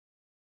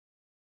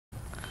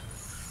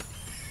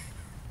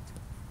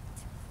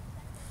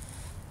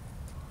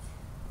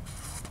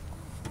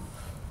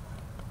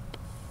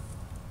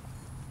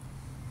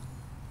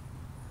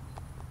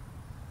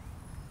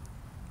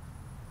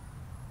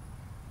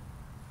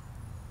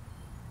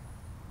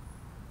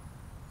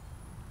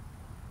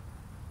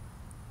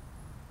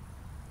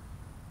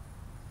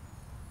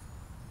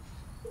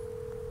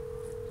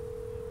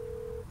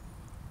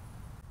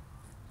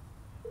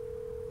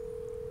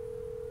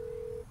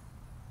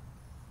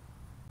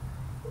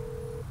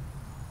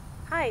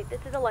Hi,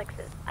 this is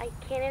Alexis. I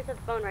can't answer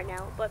the phone right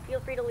now, but feel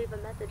free to leave a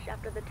message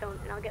after the tone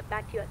and I'll get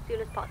back to you as soon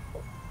as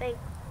possible. Thanks.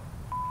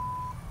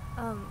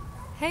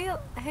 Hey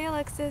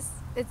Alexis,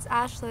 it's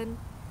Ashlyn.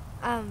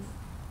 Um,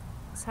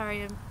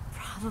 Sorry, I'm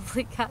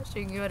probably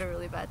catching you at a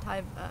really bad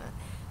time,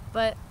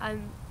 but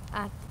I'm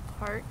at the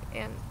park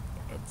and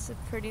it's a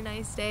pretty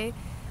nice day.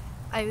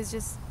 I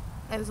was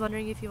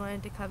wondering if you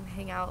wanted to come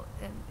hang out,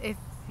 and if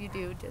you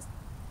do, just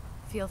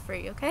feel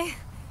free, okay? Okay,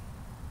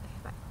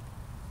 bye.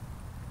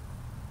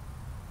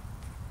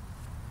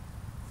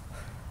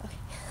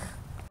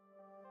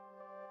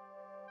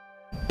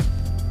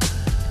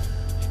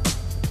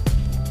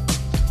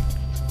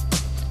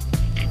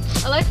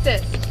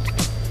 Alexis!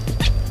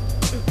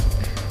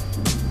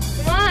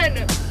 Come on!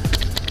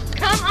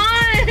 Come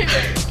on!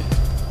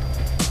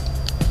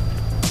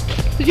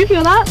 Did you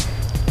feel that?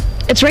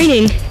 It's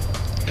raining.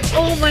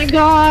 Oh my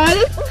god!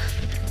 Feel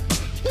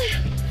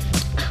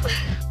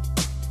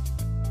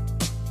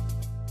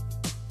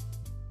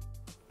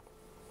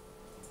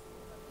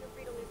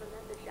free to leave a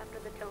message after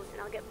the tone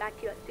and I'll get back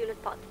to you as soon as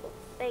possible.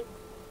 Thanks.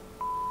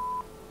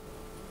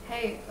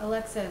 Hey,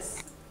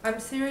 Alexis. I'm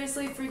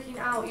seriously freaking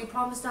out. You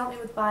promised to help me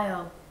with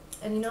bio.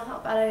 And you know how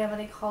bad I am at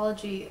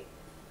ecology.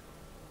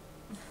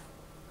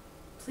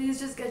 Please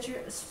just get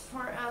your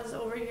smart ass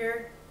over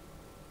here.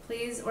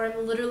 Please, or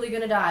I'm literally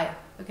gonna die,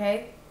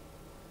 okay?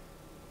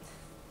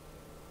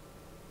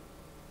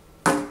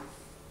 I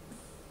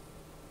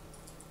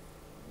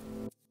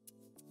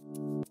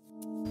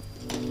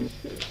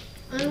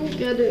don't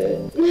get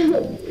it.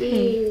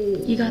 Hey,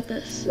 you got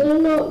this.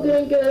 I'm not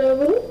gonna get it. I'm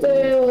gonna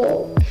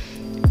fail.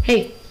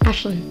 Hey,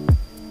 Ashlyn.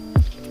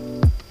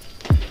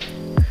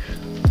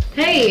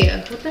 Hey,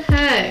 what the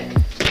heck?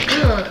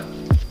 Ugh.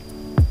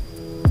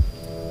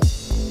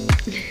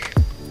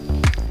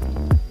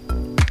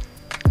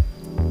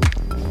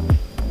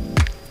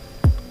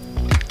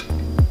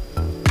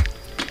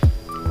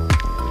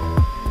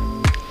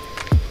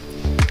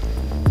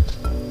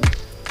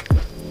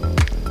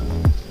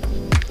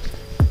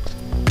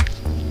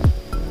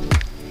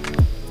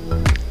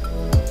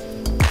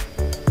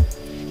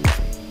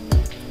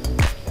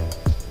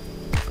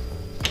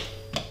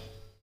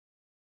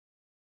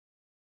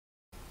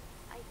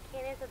 I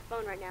can't answer the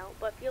phone right now,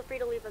 but feel free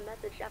to leave a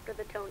message after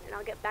the tone and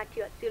I'll get back to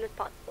you as soon as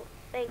possible.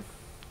 Thanks.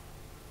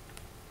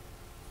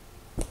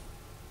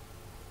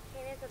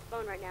 Can't answer the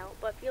phone right now,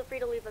 but feel free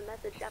to leave a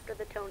message after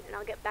the tone and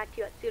I'll get back to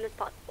you as soon as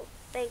possible.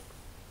 Thanks.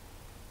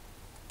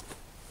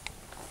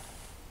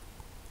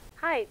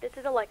 Hi, this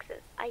is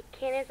Alexis. I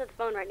can't answer the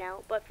phone right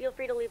now, but feel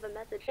free to leave a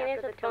message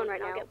after the tone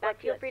and I'll get back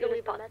to you as soon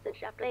as possible.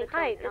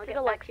 Hi, this is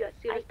Alexis.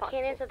 I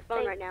can't answer the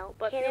phone right now,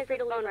 but feel free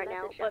to leave a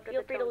message after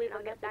the tone and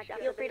I'll get back to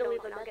you. Feel free to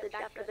leave a message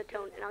after the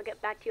tone and I'll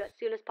get back to you as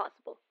soon as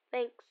possible.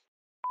 Thanks.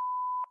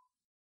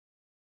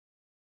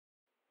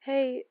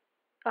 Hey,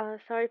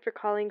 sorry for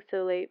calling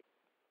so late.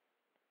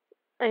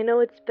 I know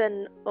it's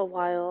been a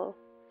while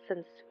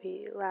since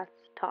we last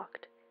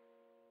talked.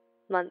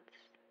 Months,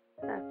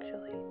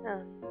 actually.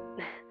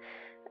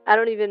 I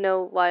don't even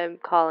know why I'm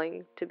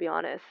calling, to be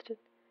honest.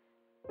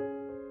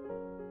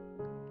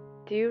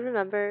 Do you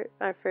remember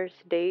our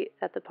first date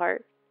at the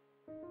park?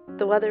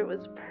 The weather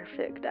was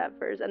perfect at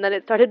first, and then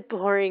it started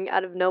pouring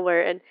out of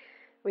nowhere, and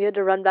we had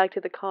to run back to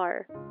the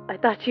car. I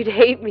thought you'd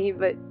hate me,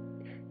 but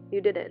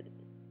you didn't.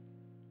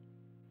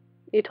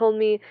 You told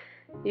me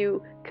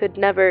you could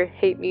never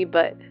hate me,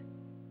 but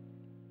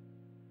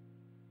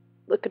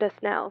look at us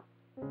now.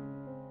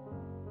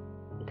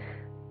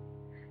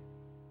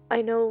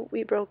 I know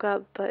we broke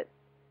up, but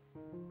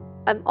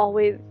I'm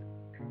always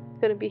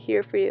gonna be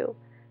here for you.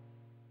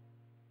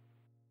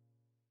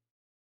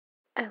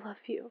 I love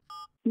you.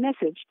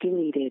 Message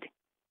deleted.